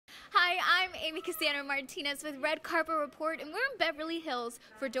Hi, I'm Amy Cassandra Martinez with Red Carpet Report, and we're in Beverly Hills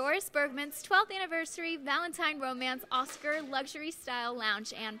for Doris Bergman's 12th anniversary Valentine Romance Oscar Luxury Style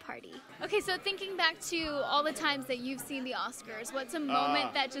Lounge and Party. Okay, so thinking back to all the times that you've seen the Oscars, what's a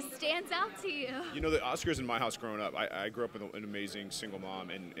moment that just stands out to you? You know, the Oscars in my house growing up, I grew up with an amazing single mom,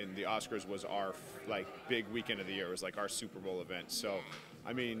 and the Oscars was our big weekend of the year. It was like our Super Bowl event. So,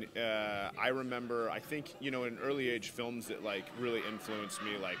 I mean, I remember, I think, you know, in an early age, films that really influenced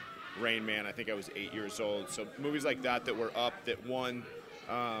me, like Rain Man. I think I was 8 years old. So movies like that were up, that won.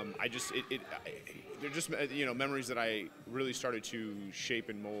 They're just, you know, memories that I really started to shape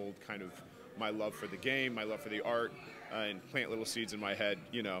and mold kind of my love for the game, my love for the art, and plant little seeds in my head,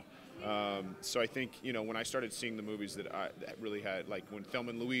 you know. So I think, you know, when I started seeing the movies that really had, like when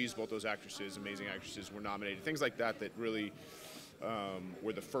Thelma and Louise, both those actresses, amazing actresses, were nominated, things like that really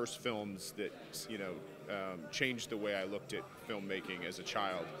were the first films that, you know, changed the way I looked at filmmaking as a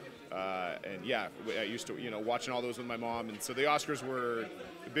child. And yeah, I used to, you know, watching all those with my mom, and so the Oscars were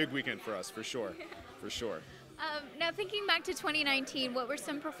a big weekend for us, for sure, for sure. Now, thinking back to 2019, what were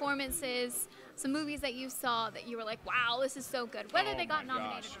some performances, some movies that you saw that you were like, wow, this is so good, whether they got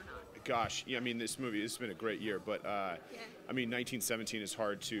nominated or not? Gosh, yeah, I mean, this has been a great year, but I mean, 1917 is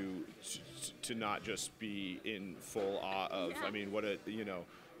hard to not just be in full awe of. Yeah. I mean, what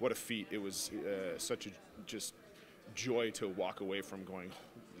a feat. It was such a just joy to walk away from going,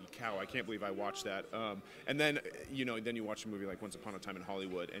 holy cow, I can't believe I watched that. And then, you know, then you watch a movie like Once Upon a Time in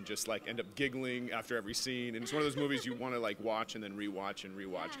Hollywood and just like end up giggling after every scene. And it's one of those movies you want to like watch and then rewatch and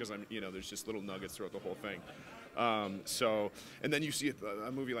rewatch, because you know, there's just little nuggets throughout the whole thing. And then you see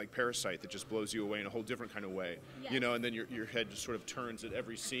a movie like Parasite that just blows you away in a whole different kind of way, you know, and then your head just sort of turns at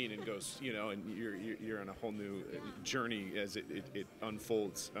every scene and goes, you know, and you're on a whole new journey as it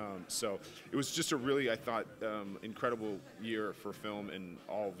unfolds. So it was just a really, I thought, incredible year for film, and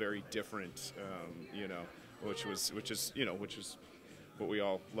all very different, you know, which is what we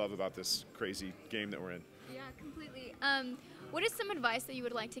all love about this crazy game that we're in. Yeah, completely. What is some advice that you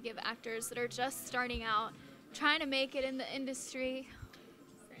would like to give actors that are just starting out, trying to make it in the industry?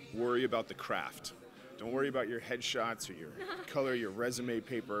 Worry about the craft. Don't worry about your headshots or your color, your resume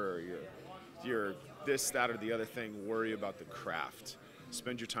paper, or your this, that, or the other thing. Worry about the craft.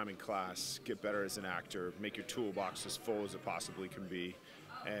 Spend your time in class. Get better as an actor. Make your toolbox as full as it possibly can be,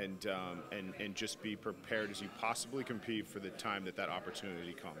 and just be prepared as you possibly can be for the time that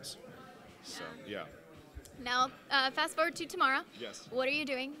opportunity comes. So yeah. Now, fast forward to tomorrow. Yes. What are you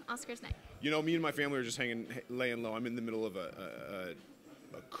doing Oscars night? You know, me and my family are just laying low. I'm in the middle of a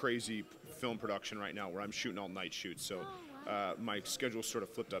crazy film production right now where I'm shooting all night shoots. So my schedule's sort of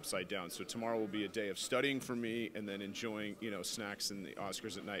flipped upside down. So tomorrow will be a day of studying for me, and then enjoying, you know, snacks and the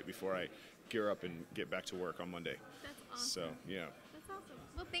Oscars at night before I gear up and get back to work on Monday. That's awesome. So, yeah. That's awesome.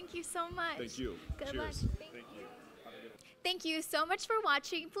 Well, thank you so much. Thank you. Good Cheers. luck. Thank you. Have a good one. Thank you so much for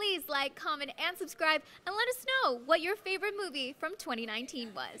watching. Please like, comment, and subscribe, and let us know what your favorite movie from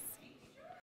 2019 was.